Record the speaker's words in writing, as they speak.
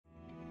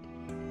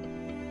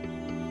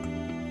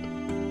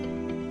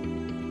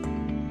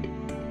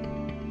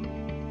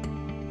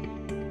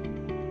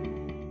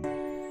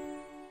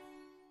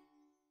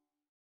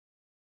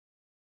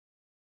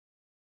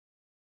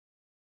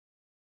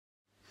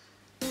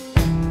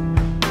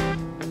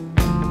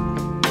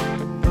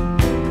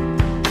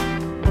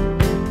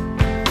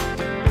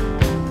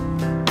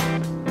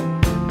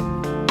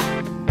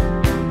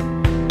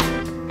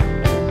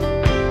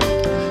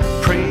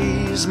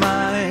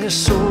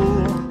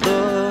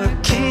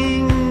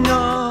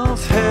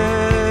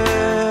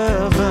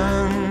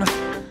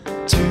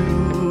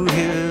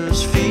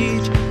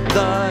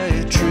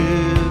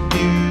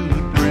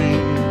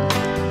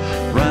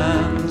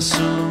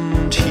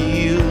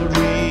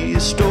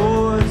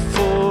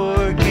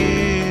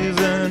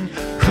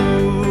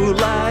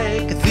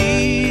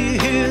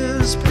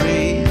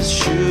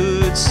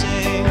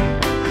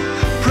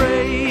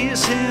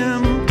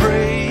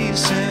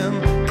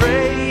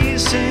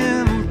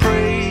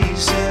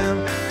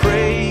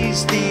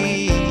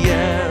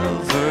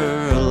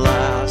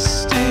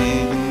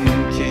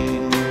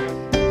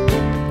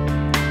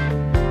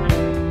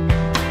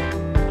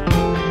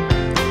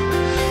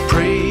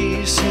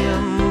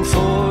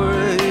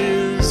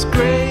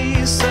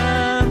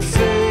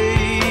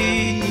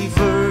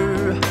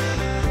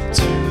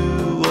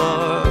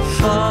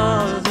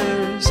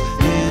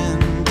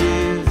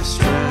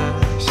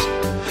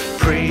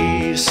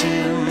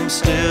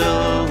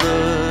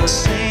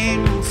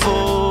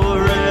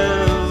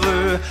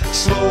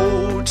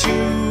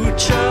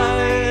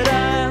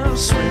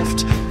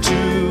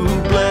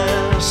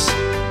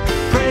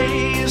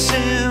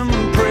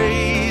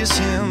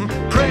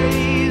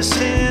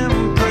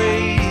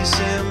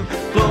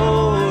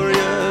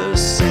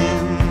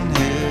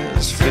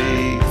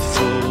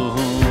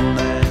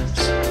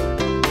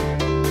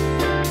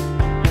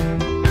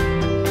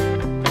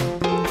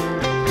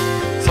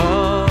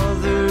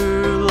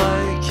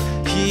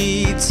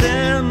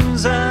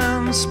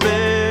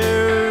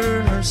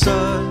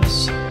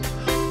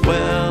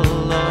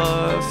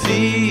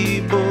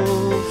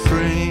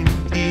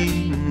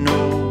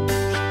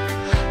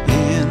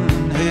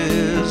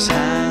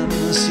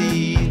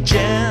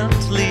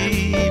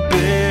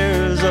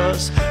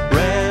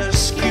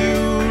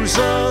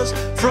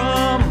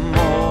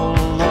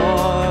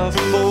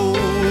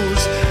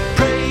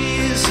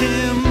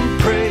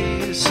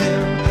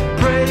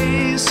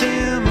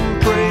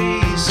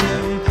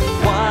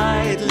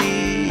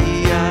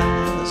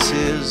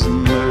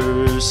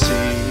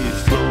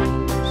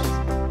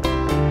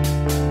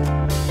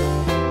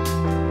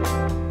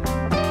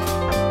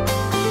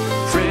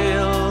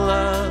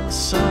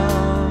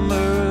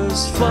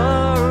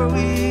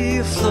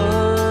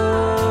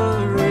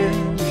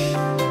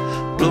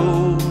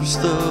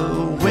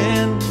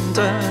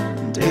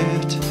and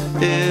it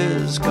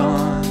is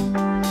gone.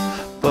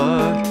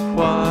 But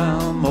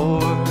while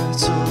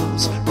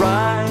mortals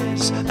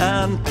rise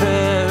and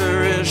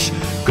perish,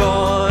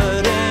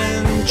 God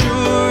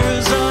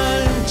endures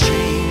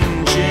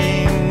unchanging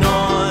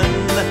on.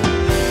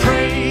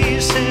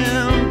 Praise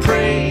Him,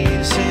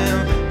 praise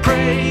Him,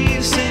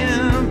 praise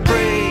Him,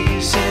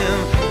 praise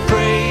Him,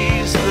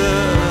 praise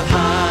the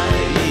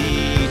high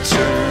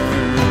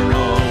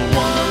eternal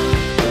one.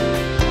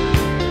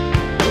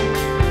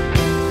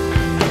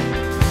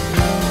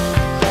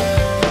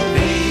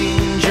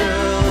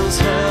 Angels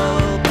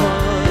help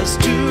us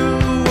to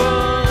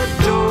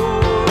adore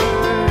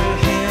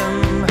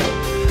Him.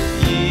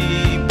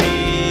 Ye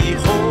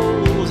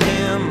behold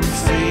Him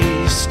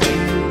face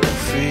to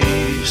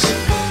face.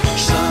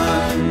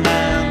 Sun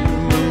and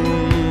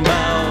moon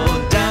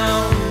bow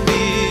down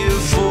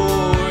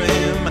before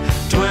Him.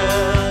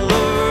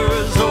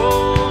 Dwellers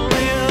all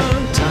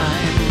in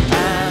time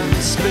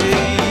and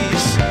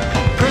space.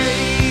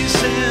 Praise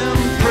Him,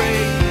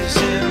 praise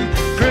Him,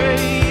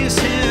 praise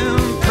Him,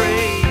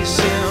 praise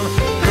Him.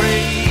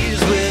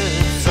 Praise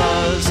with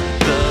us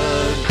the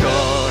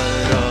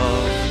God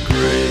of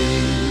grace.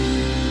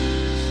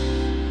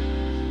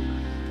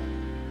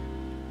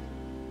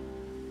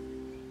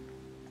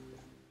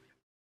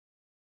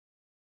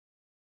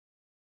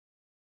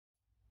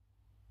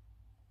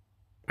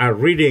 Our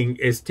reading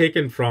is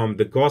taken from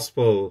the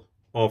Gospel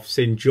of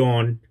St.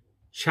 John,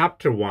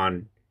 chapter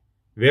 1,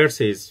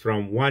 verses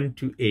from 1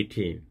 to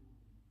 18.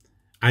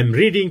 I'm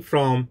reading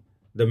from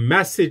the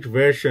Message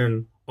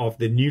version of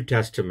the New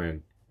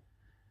Testament.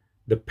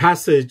 The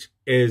passage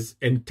is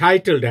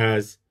entitled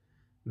as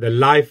The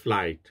Life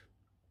Light.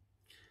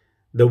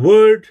 The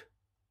Word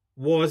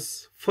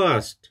was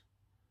first,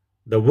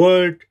 the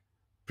Word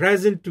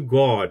present to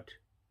God,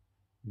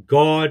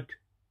 God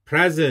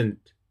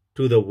present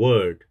to the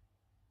Word.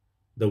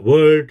 The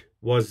Word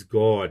was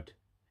God,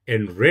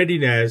 in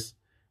readiness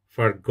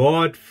for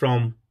God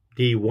from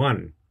day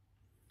one.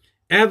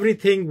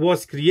 Everything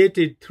was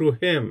created through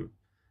Him.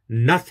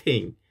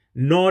 Nothing,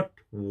 not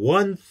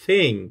one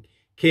thing,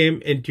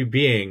 came into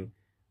being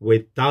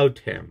without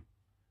Him.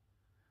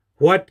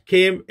 What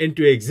came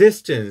into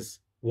existence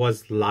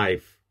was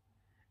life,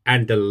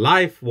 and the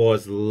life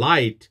was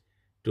light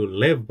to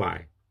live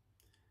by.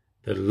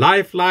 The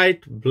life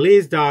light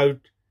blazed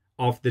out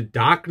of the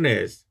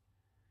darkness,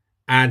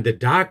 and the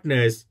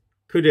darkness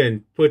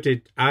couldn't put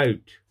it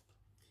out.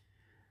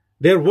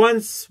 There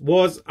once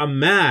was a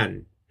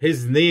man,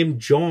 his name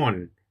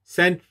John,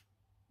 sent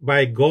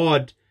by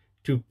God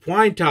to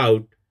point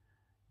out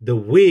the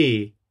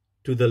way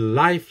to the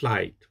life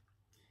light.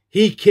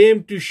 He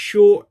came to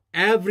show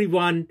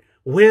everyone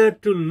where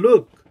to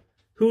look,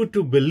 who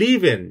to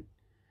believe in.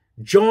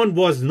 John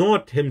was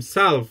not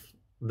himself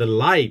the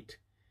light.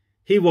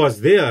 He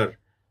was there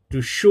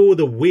to show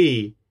the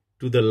way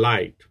to the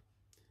light.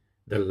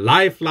 The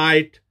life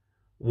light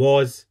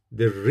was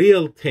the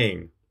real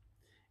thing.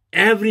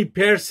 Every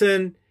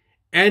person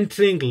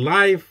entering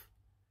life,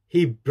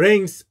 he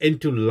brings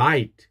into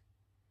light.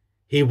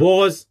 He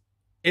was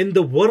in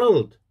the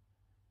world.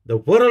 The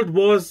world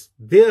was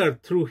there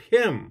through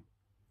Him.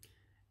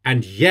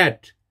 And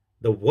yet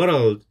the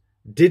world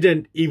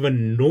didn't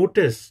even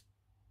notice.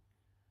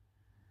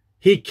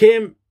 He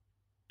came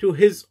to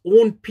His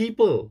own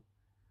people,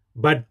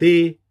 but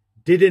they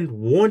didn't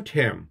want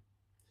Him.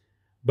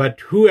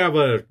 But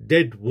whoever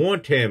did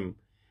want Him,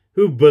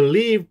 who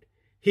believed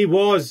He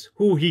was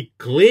who He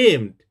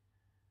claimed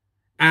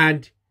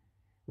and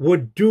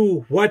would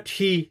do what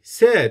He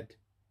said,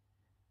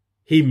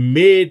 He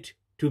made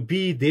to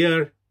be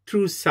their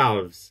true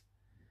selves,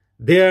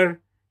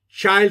 their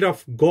child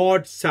of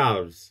God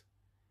selves.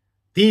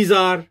 These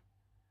are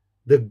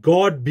the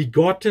God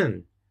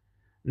begotten,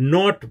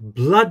 not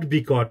blood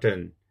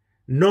begotten,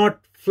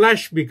 not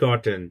flesh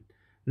begotten,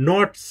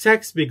 not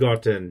sex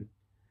begotten.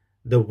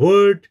 The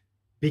Word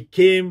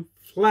became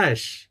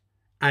flesh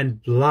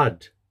and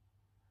blood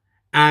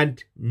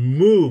and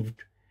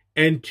moved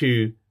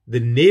into the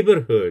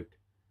neighborhood.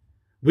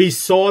 We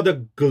saw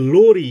the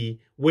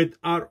glory with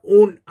our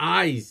own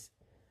eyes,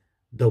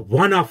 the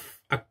one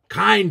of a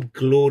kind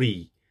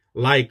glory,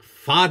 like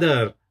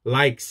Father,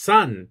 like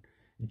Son,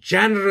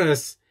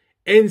 generous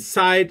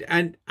inside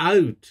and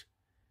out,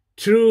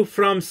 true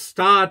from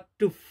start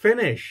to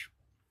finish.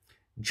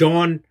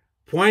 John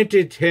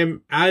pointed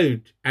Him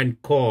out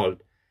and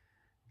called,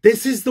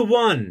 "This is the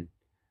one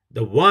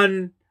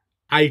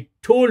I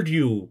told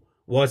you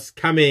was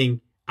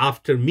coming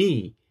after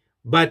me,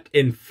 but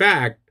in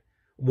fact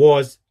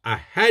was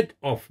ahead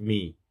of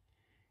me.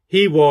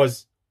 He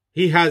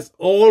has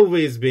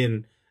always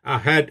been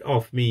ahead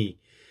of me,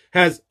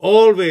 has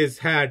always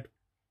had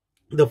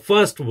the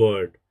first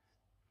word.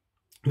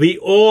 We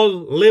all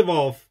live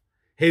off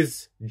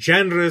His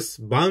generous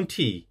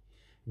bounty,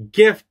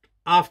 gift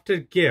after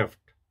gift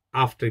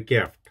after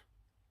gift.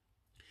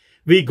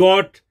 We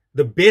got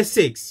the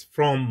basics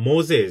from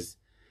Moses,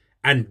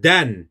 and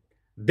then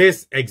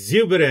this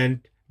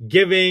exuberant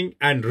giving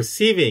and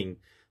receiving,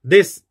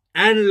 this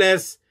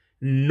endless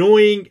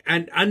knowing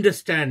and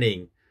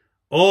understanding,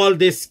 All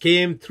this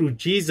came through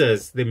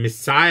Jesus, the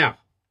Messiah.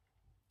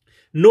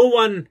 No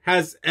one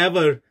has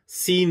ever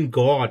seen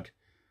God,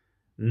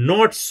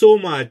 not so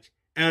much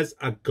as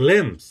a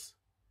glimpse.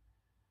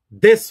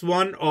 This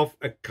one of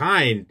a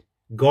kind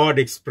God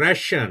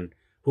expression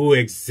who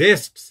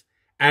exists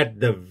at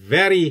the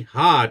very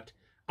heart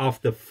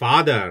of the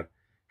Father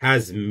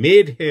has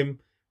made him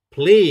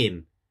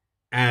plain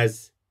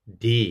as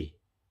day.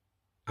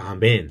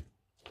 Amen.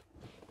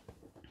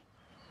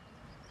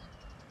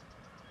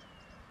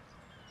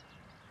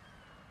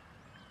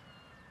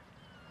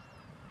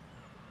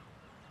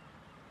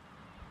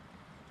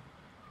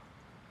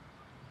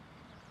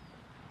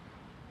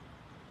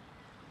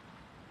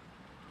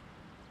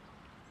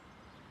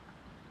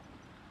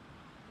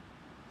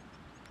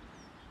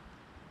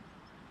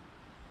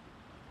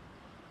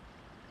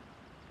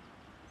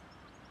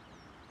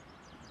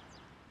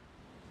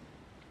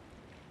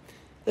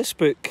 This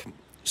book,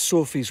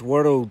 Sophie's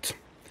World,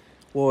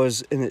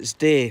 was in its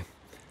day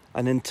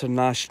an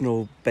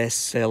international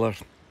bestseller.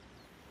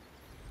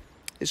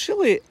 It's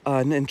really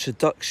an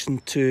introduction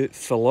to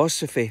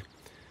philosophy,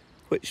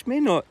 which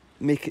may not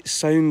make it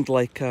sound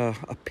like a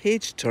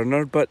page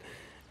turner, but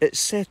it's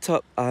set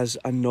up as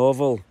a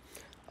novel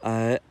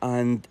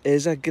and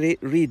is a great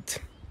read.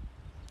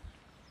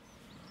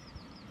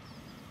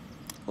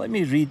 Let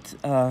me read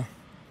a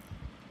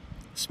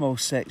small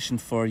section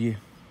for you.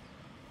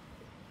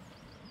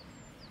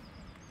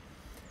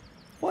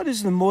 What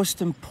is the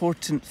most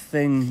important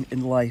thing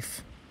in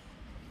life?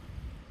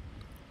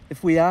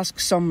 If we ask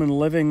someone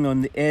living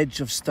on the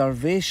edge of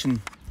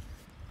starvation,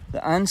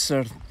 the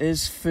answer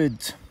is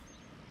food.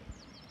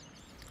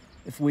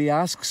 If we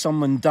ask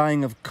someone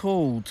dying of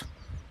cold,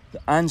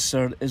 the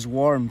answer is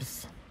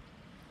warmth.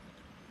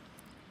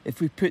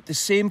 If we put the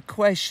same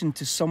question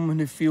to someone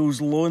who feels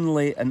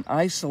lonely and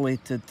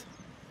isolated,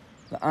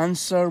 the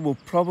answer will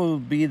probably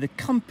be the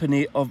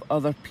company of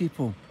other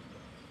people.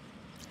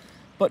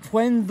 But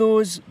when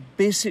those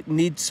basic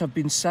needs have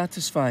been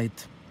satisfied,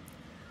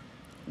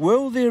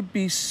 will there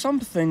be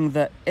something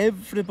that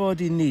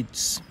everybody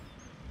needs?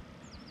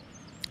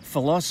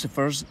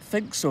 Philosophers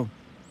think so.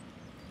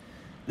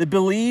 They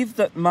believe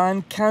that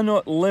man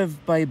cannot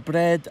live by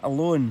bread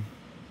alone.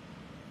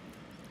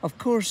 Of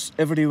course,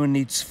 everyone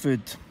needs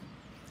food,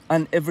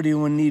 and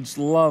everyone needs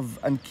love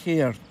and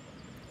care.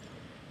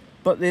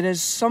 But there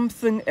is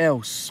something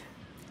else,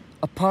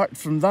 apart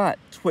from that,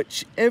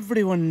 which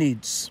everyone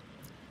needs.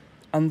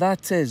 And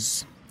that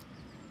is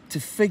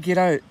to figure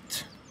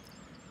out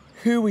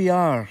who we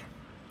are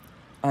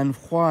and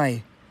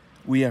why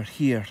we are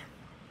here.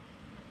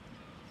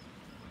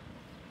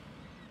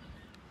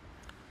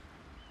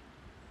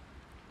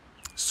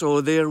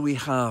 So there we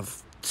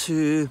have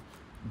two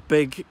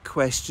big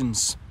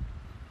questions.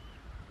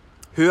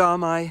 Who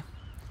am I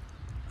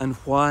and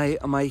why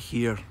am I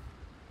here?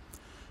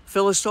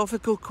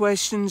 Philosophical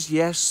questions,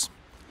 yes,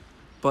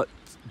 but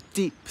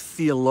deep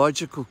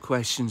theological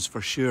questions for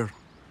sure.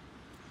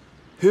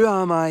 Who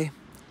am I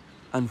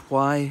and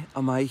why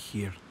am I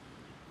here?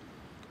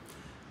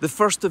 The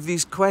first of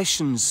these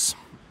questions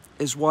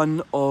is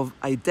one of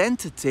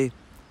identity,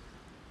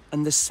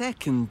 and the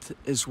second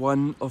is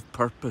one of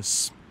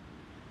purpose.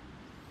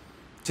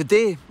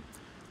 Today,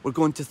 we're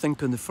going to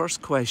think on the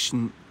first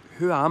question,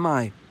 who am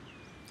I?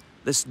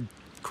 This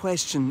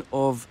question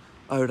of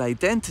our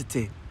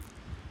identity.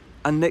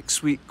 And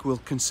next week, we'll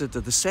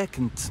consider the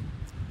second.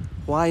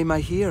 Why am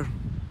I here?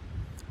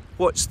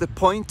 What's the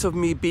point of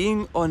me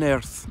being on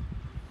earth?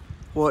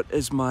 What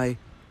is my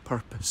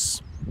purpose?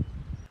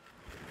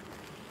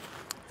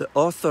 The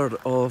author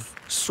of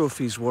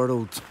Sophie's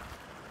World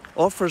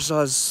offers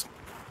us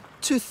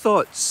two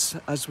thoughts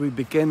as we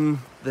begin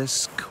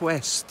this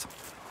quest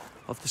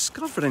of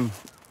discovering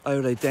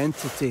our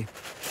identity,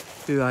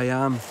 who I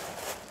am.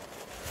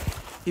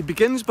 He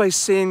begins by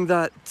saying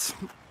that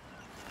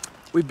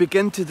we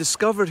begin to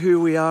discover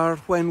who we are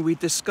when we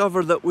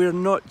discover that we're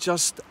not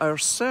just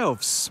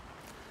ourselves.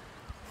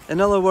 In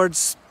other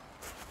words,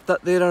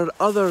 that there are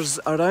others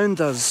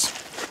around us,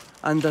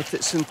 and that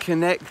it's in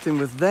connecting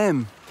with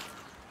them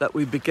that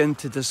we begin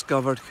to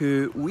discover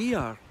who we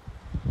are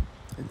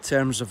in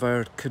terms of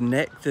our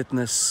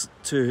connectedness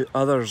to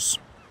others.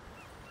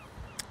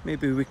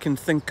 Maybe we can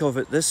think of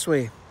it this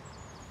way,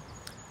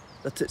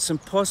 that it's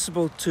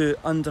impossible to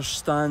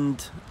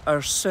understand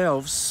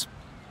ourselves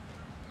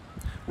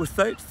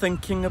without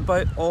thinking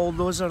about all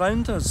those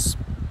around us.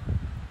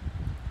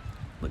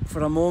 Look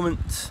for a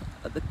moment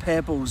at the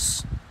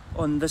pebbles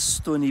on this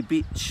stony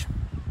beach.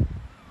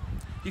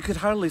 You could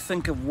hardly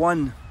think of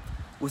one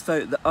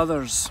without the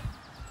others.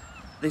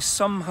 They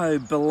somehow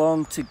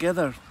belong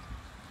together.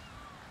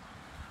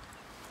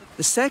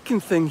 The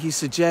second thing he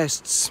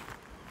suggests,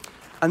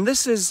 and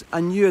this is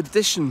a new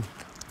addition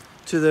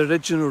to the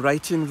original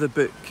writing of the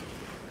book,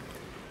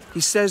 he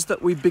says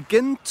that we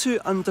begin to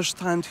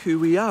understand who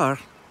we are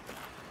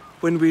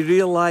when we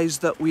realise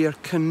that we are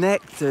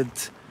connected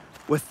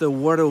with the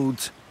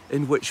world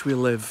in which we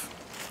live.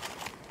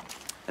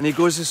 And he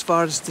goes as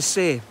far as to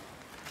say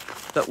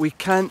that we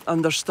can't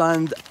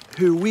understand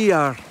who we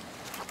are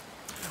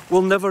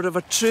We'll never have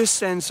a true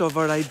sense of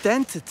our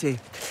identity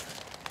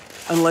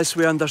unless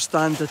we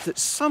understand that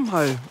it's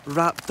somehow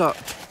wrapped up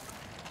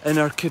in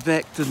our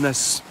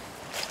connectedness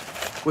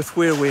with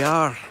where we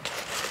are.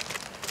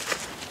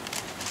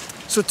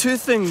 So 2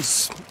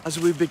 things as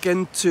we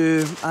begin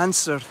to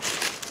answer.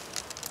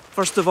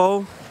 First of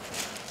all,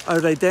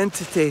 our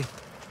identity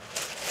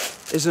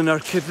is in our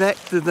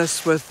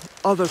connectedness with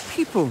other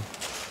people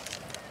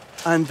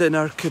and in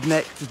our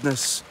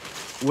connectedness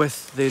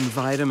with the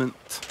environment.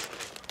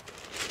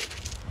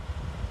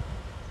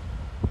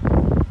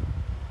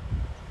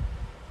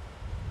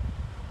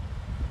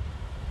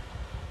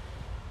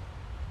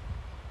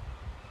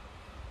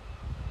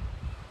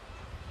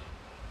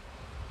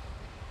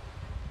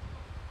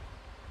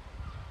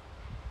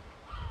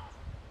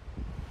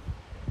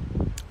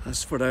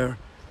 As for our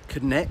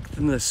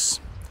connectedness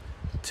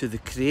to the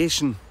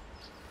creation,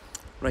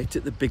 right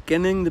at the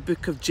beginning, the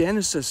book of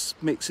Genesis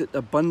makes it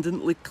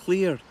abundantly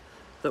clear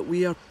that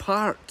we are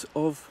part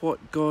of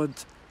what God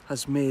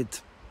has made.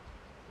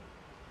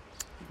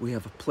 We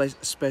have a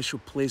special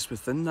place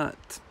within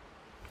that.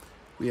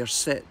 We are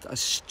set as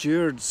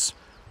stewards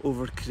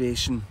over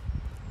creation,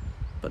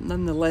 but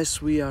nonetheless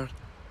we are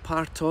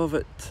part of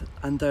it,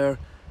 and our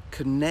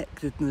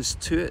connectedness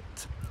to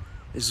it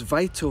is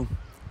vital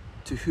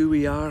to who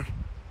we are.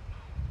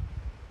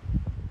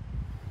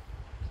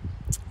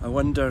 I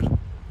wonder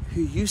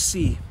who you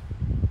see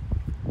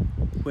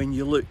when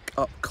you look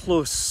up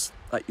close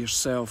at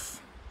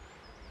yourself.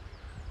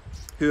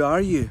 Who are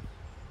you?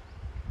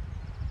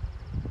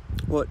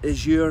 What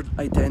is your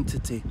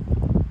identity?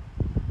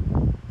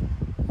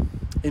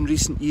 In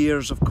recent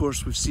years, of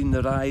course, we've seen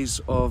the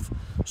rise of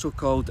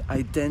so-called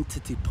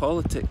identity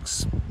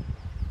politics.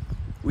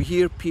 We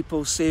hear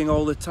people saying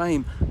all the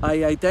time,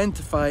 I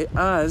identify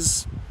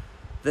as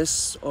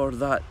this or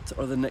that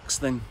or the next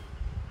thing.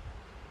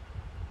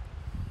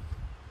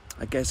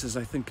 I guess as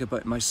I think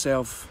about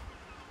myself,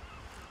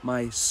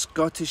 my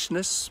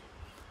Scottishness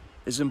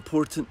is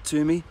important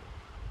to me,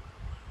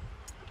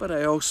 but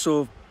I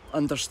also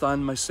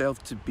understand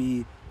myself to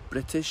be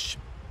British.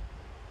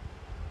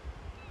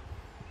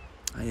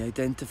 I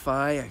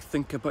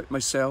think about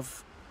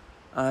myself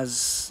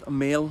as a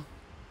male,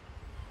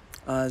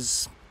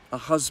 as a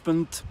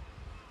husband,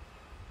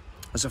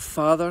 as a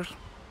father,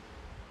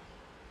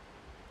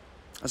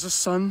 as a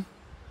son.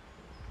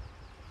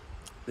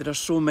 There are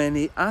so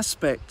many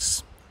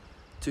aspects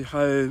to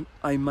how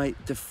I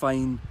might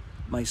define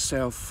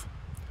myself.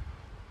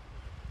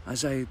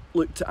 As I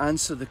look to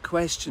answer the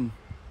question,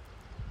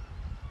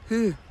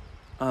 who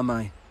am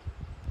I?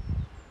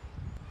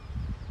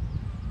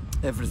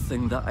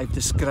 Everything that I've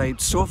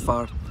described so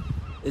far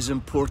is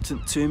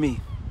important to me.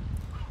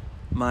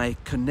 My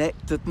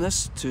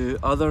connectedness to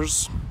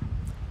others,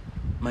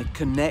 my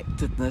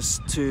connectedness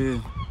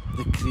to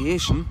the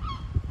creation,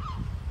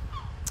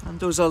 and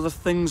those other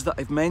things that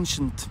I've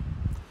mentioned.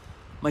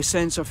 My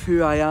sense of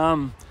who I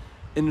am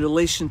in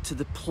relation to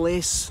the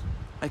place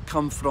I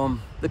come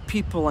from, the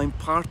people I'm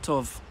part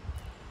of,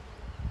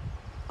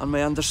 and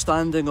my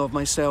understanding of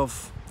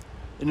myself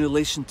in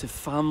relation to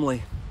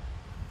family,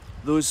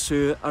 those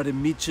who are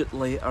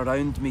immediately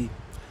around me.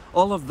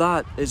 All of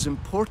that is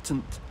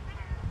important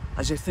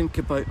as I think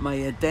about my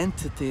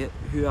identity,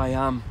 who I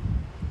am.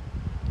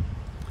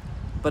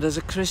 But as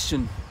a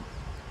Christian,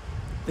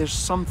 there's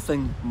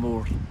something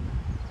more.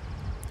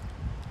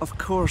 Of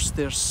course,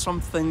 there's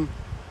something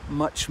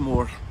much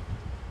more.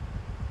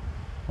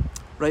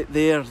 Right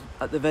there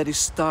at the very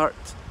start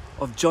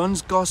of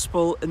John's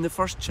Gospel in the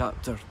first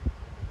chapter,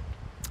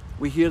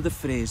 we hear the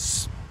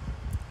phrase,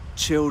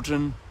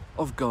 children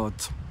of God.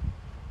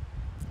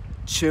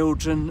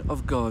 Children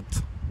of God.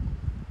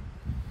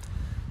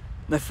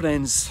 Now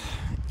friends,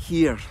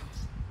 here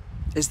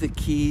is the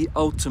key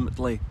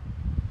ultimately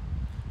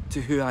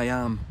to who I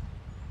am.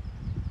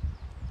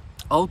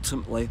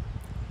 Ultimately,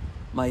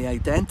 my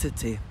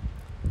identity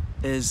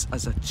is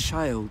as a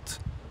child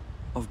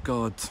of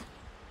God.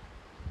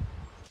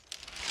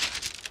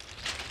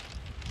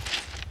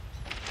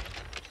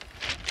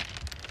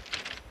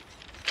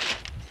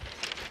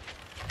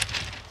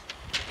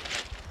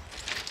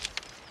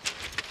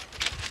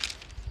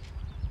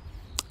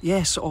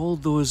 Yes, all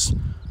those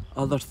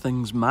other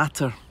things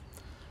matter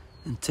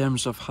in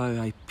terms of how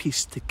I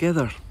piece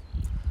together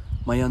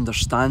my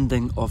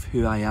understanding of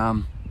who I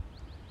am.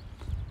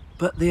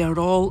 But they are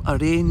all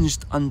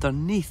arranged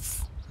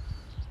underneath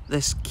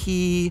this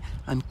key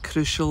and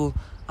crucial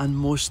and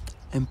most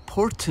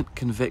important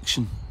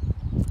conviction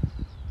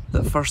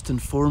that first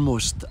and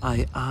foremost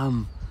I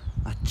am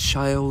a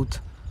child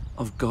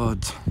of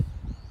God.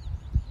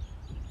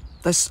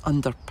 This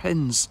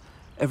underpins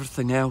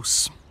everything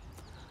else.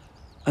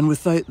 And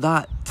without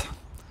that,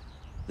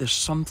 there's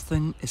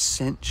something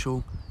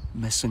essential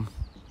missing.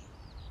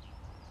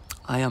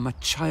 I am a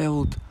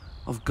child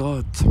of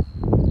God.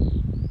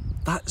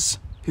 That's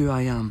who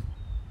I am.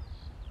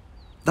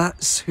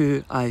 That's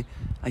who I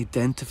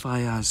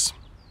identify as.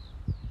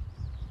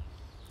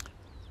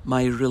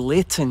 My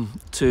relating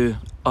to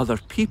other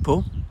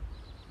people,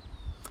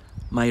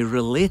 my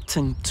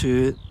relating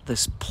to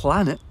this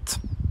planet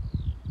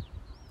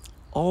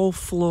all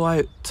flow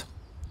out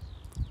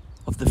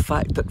of the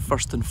fact that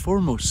first and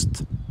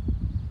foremost,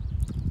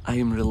 I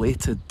am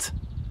related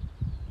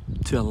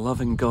to a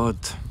loving God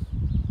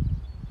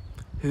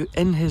who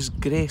in his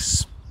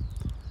grace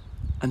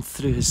and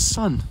through his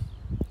Son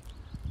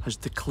has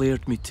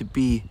declared me to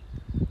be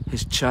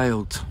his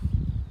child.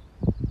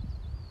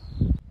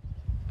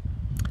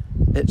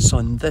 It's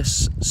on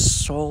this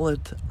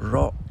solid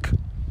rock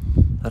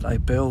that I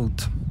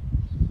build,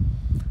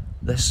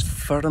 this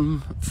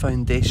firm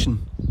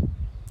foundation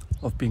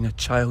of being a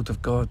child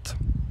of God.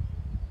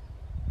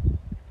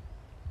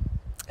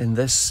 And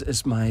this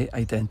is my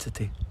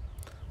identity.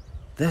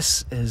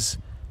 This is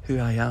who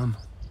I am.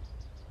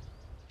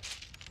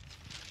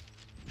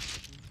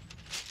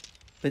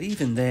 But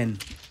even then,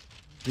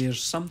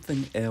 there's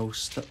something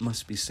else that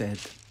must be said,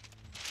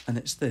 and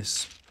it's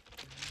this.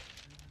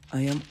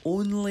 I am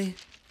only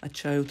a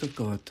child of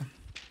God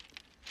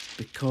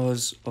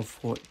because of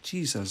what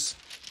Jesus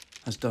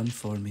has done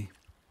for me.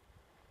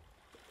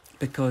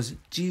 Because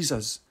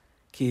Jesus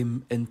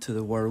came into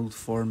the world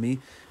for me,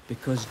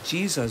 because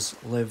Jesus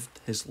lived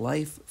his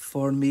life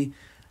for me,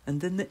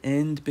 and in the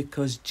end,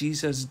 because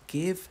Jesus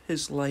gave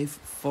his life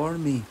for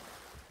me.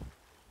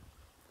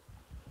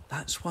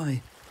 That's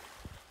why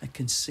I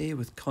can say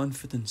with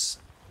confidence,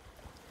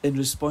 in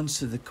response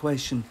to the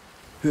question,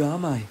 who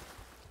am I?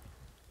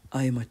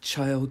 I am a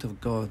child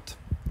of God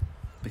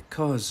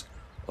because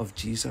of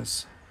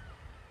Jesus.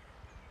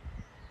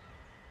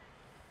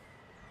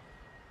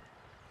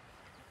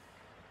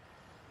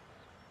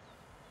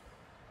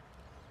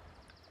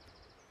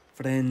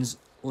 Friends,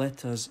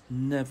 let us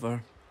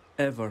never,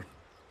 ever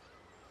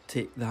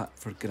take that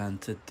for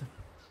granted.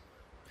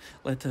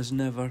 Let us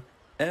never,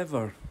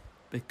 ever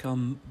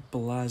become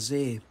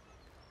blasé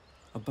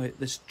about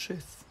this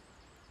truth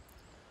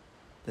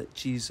that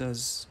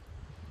Jesus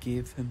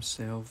gave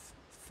himself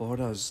for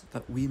us,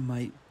 that we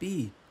might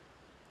be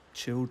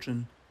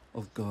children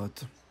of God.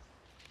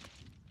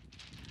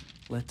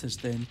 Let us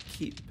then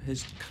keep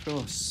his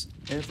cross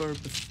ever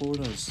before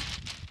us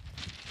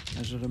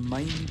as a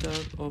reminder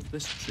of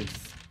this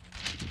truth.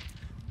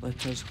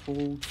 Let us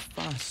hold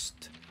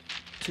fast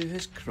to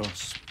his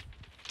cross.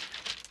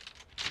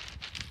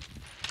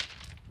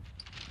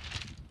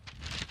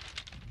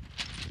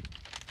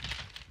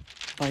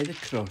 By the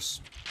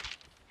cross,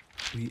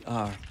 we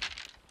are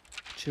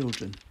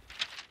children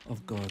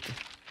of God.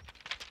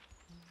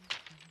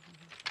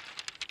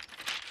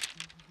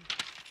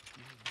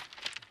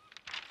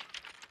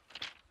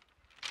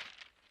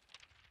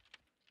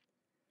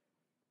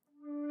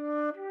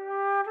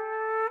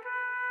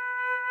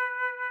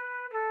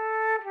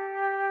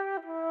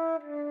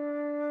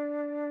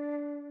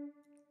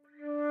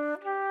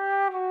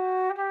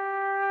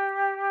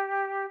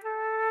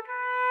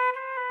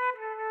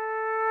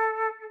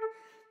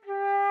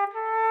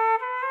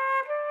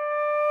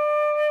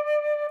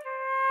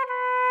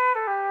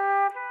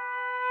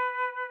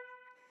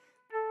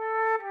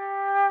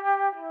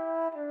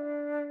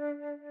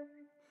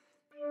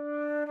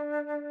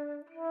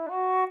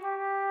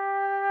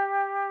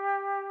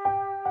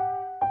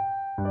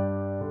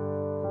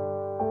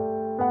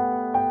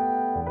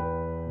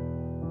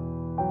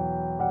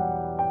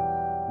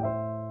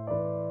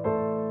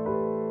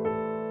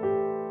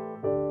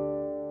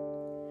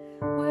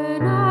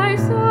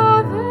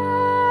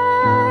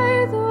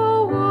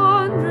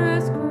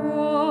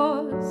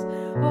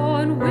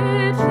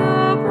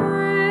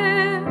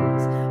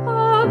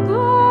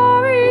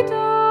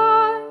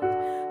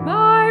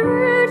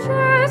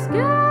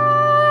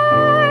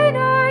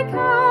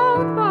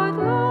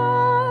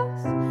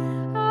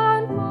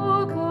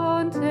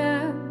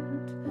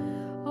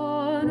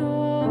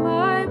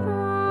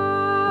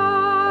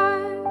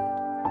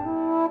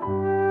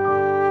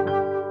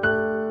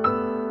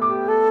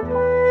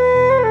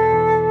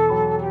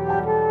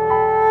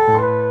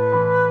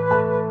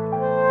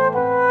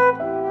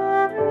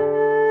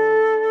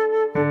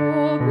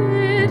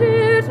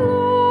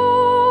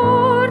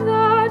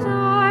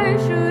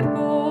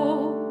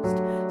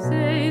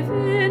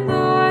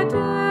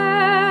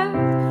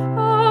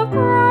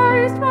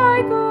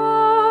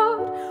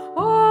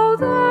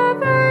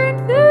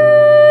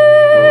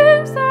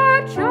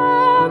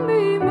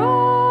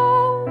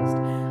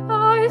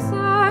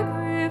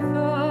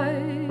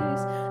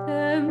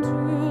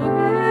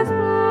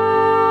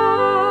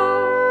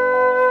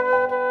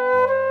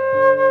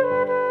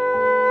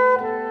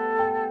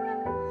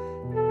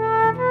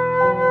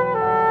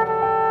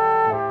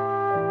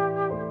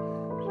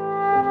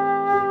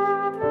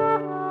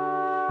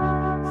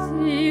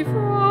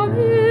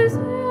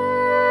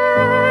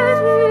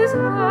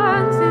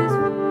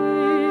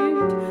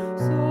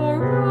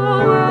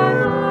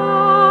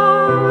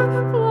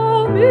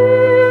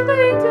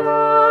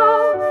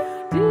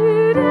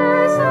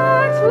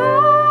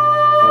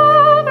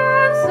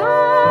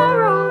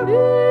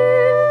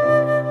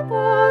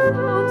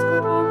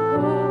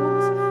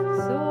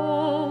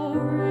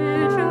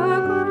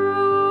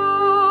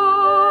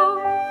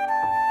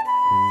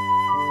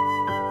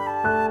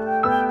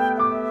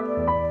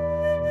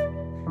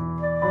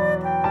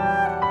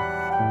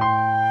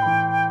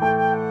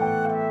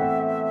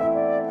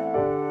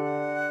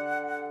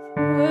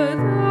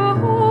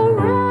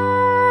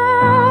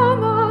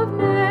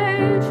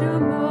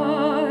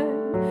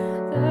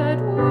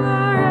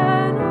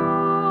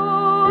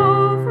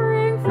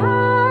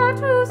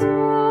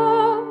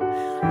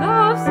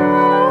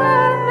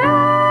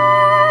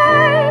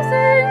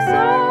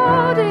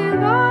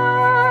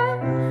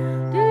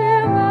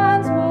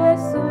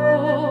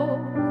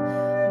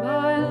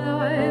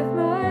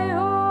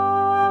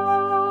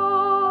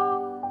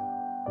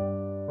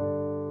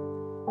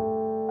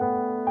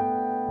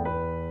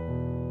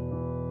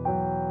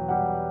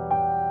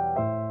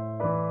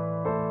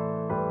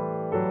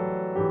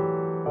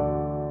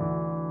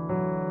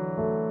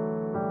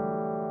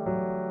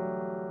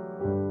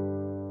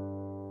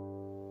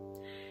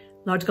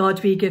 Lord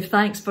God, we give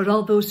thanks for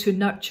all those who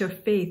nurture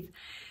faith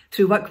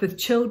through work with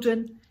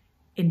children,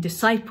 in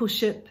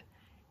discipleship,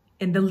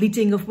 in the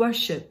leading of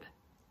worship,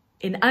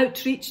 in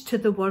outreach to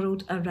the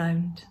world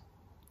around.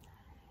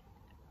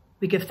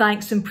 We give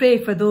thanks and pray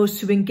for those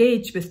who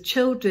engage with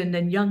children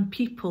and young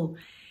people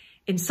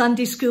in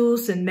Sunday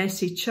schools and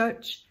messy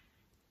church,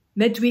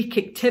 midweek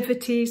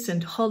activities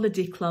and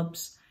holiday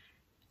clubs,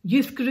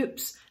 youth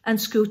groups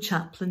and school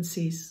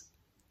chaplaincies.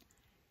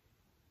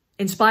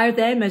 Inspire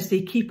them as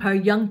they keep our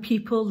young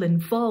people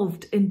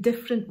involved in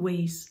different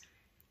ways.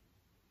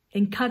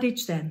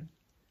 Encourage them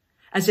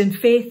as in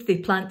faith they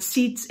plant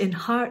seeds in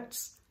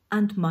hearts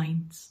and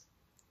minds.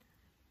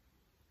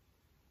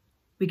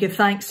 We give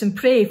thanks and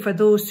pray for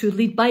those who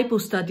lead Bible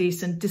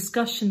studies and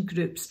discussion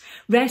groups,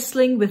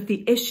 wrestling with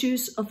the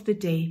issues of the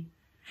day,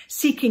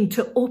 seeking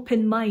to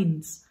open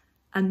minds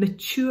and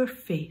mature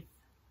faith.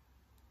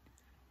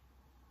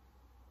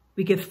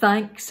 We give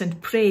thanks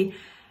and pray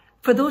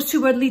for those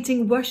who are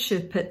leading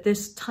worship at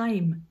this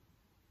time,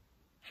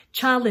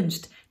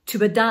 challenged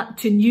to adapt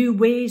to new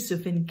ways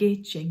of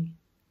engaging.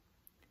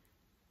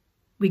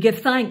 We give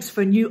thanks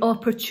for new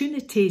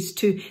opportunities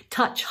to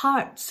touch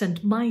hearts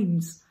and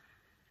minds,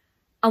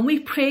 and we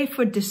pray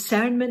for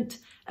discernment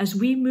as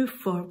we move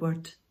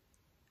forward,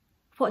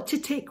 what to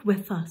take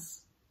with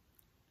us,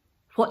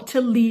 what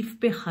to leave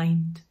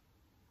behind.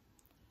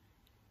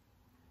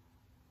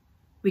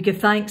 We give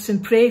thanks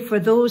and pray for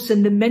those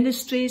in the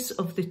ministries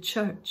of the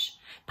church,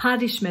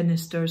 parish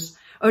ministers,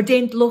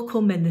 ordained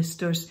local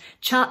ministers,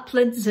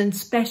 chaplains and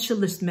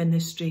specialist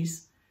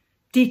ministries,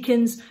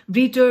 deacons,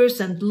 readers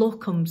and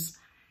locums.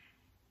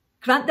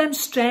 Grant them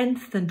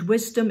strength and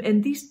wisdom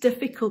in these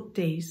difficult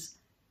days,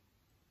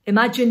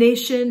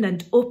 imagination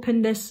and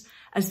openness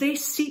as they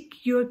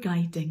seek your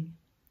guiding.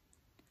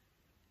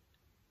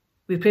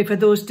 We pray for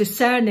those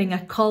discerning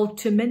a call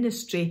to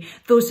ministry,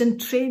 those in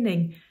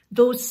training,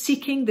 those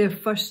seeking their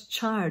first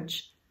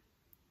charge.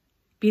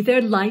 Be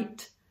their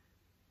light,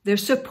 their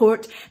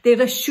support,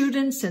 their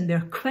assurance in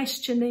their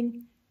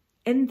questioning,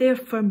 in their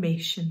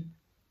formation.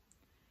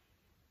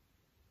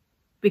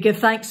 We give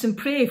thanks and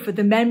pray for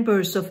the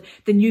members of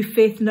the New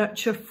Faith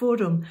Nurture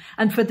Forum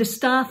and for the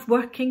staff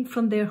working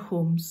from their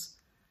homes,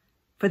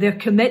 for their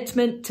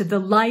commitment to the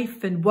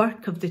life and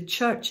work of the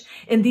church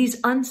in these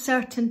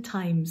uncertain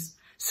times,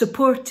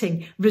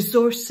 supporting,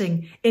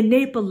 resourcing,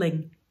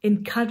 enabling,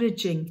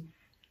 encouraging,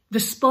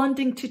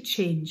 responding to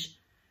change,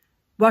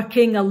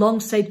 working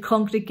alongside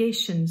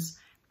congregations,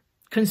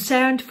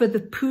 concerned for the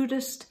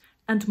poorest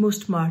and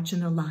most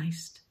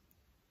marginalised.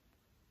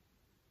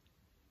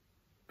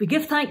 We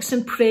give thanks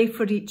and pray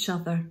for each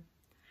other,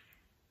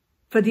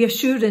 for the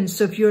assurance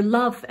of your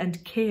love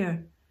and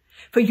care,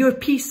 for your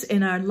peace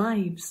in our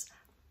lives,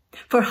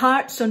 for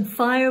hearts on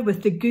fire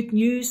with the good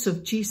news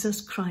of Jesus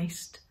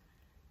Christ,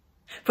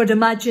 for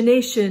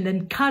imagination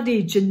and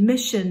courage and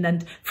mission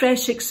and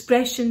fresh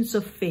expressions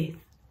of faith,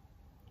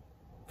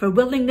 for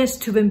willingness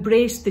to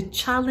embrace the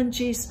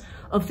challenges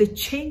of the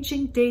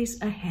changing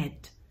days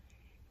ahead.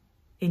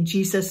 In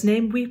Jesus'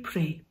 name we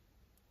pray.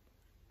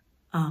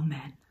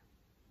 Amen.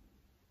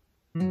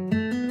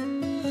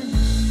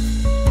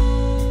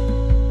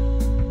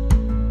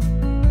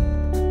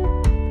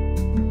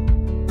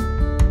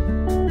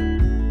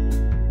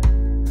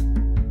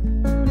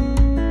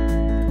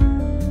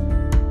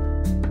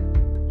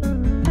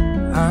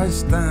 I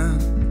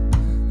stand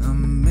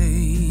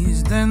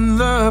amazed in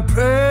the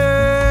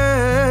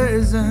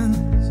presence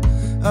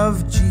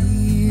of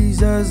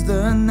Jesus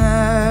the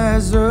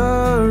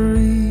Nazarene,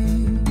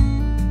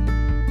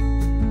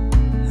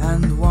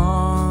 and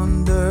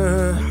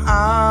wonder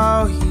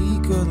how he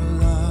could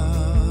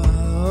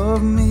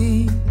love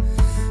me,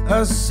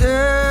 a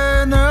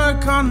sinner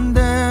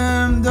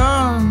condemned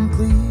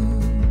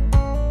unclean.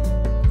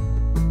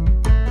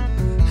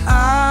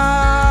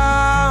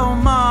 How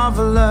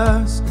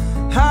marvelous,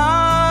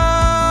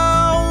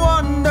 how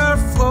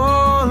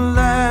wonderful,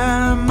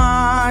 and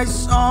my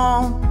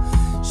song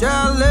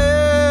shall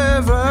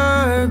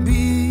ever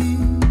be.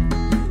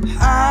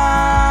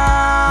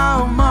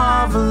 How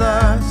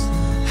marvelous,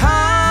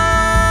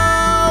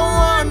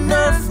 how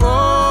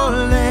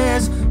wonderful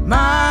is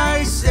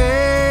my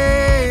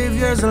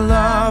Savior's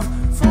love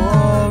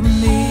for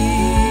me.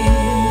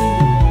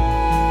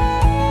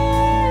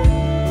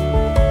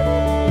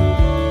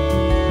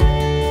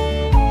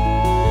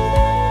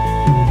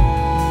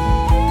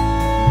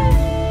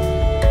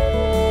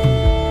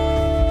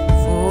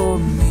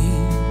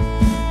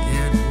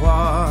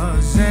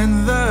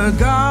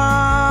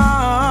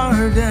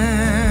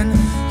 Garden,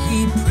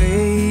 he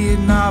prayed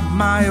not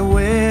my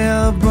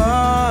will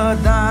but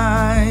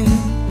thine.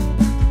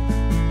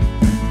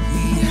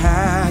 He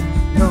had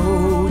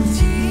no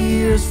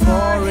tears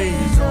for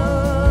his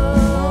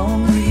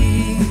own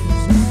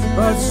griefs,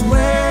 but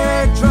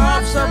sweat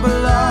drops of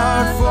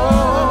blood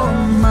for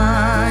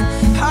mine.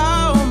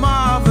 How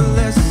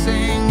marvelous,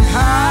 sing,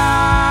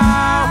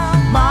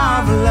 how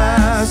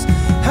marvelous,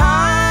 how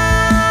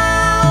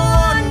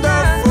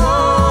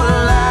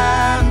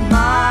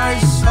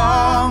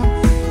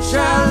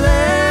shall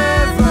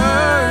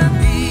ever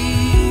be.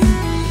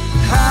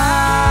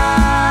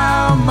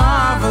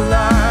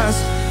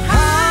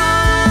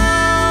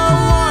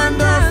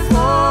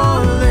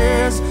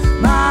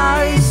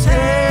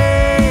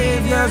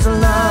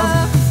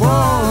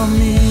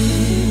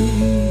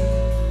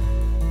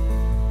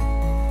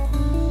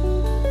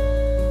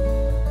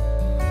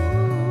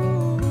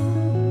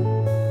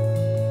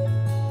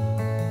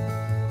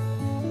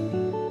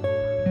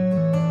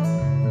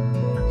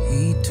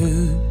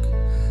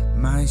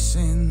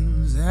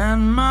 sins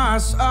and my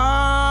sorrows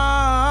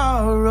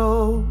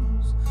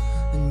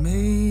and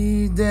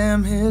made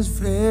them his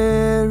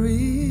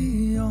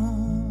very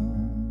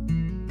own.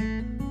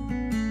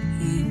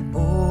 He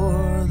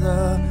bore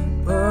the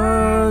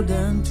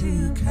burden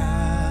to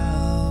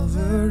Calvary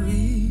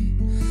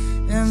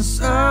and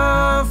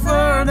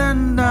suffered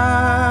and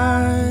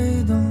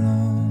died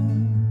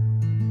alone.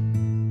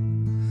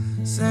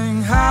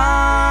 Sing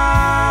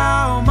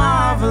how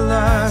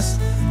marvelous,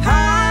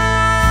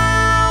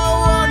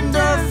 how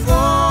wonderful,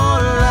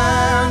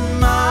 and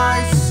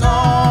my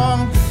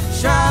song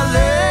shall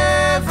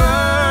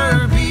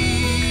ever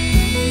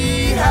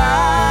be.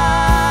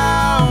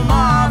 How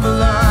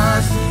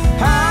marvelous,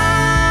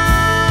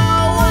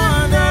 how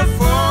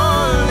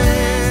wonderful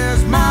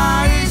is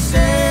my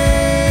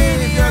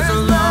Savior's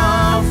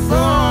love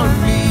for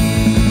me.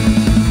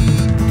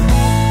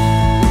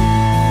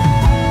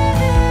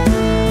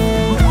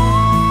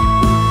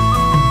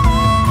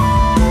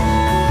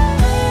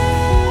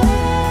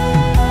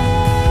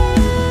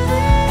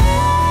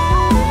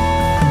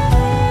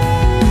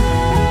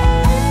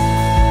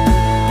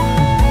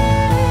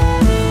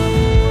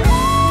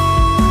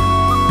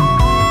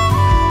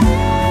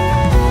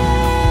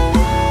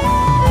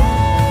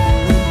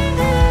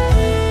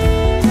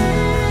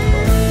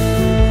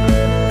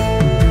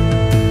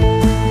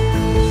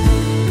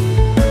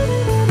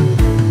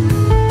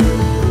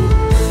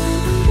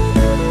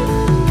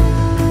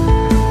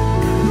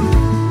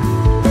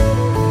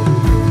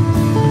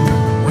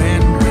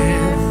 When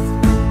with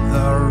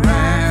the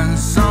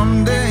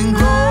ransomed in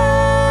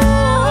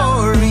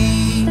glory,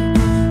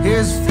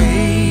 his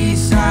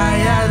face I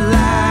at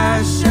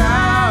last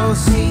shall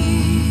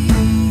see,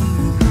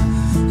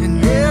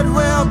 and it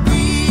will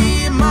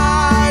be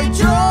my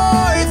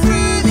joy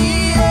through the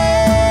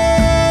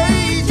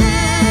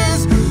ages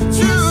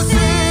to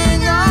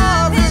sing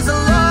of his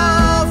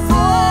love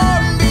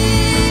for me.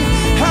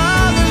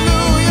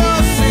 Hallelujah,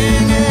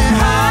 sing it,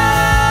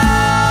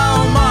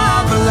 how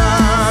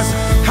marvelous,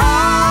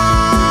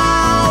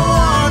 how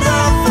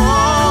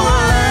wonderful,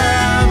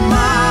 and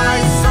my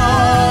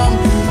song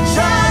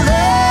shall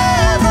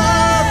ever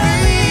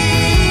be.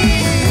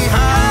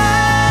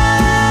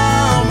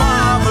 How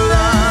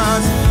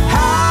marvelous,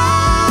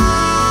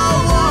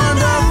 how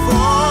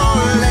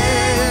wonderful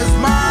is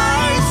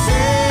my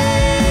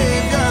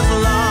Savior's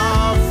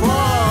love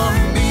for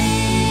me.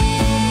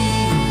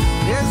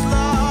 His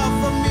love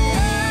for me,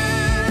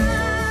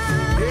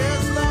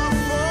 his love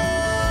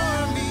for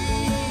me.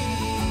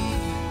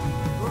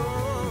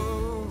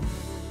 Oh.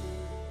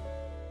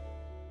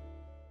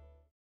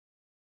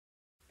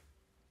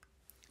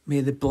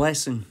 May the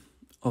blessing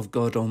of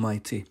God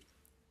Almighty,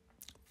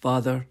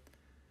 Father,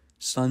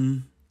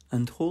 Son,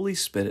 and Holy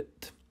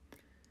Spirit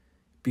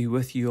be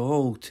with you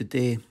all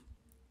today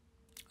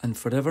and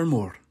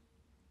forevermore.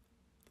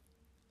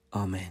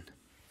 Amen.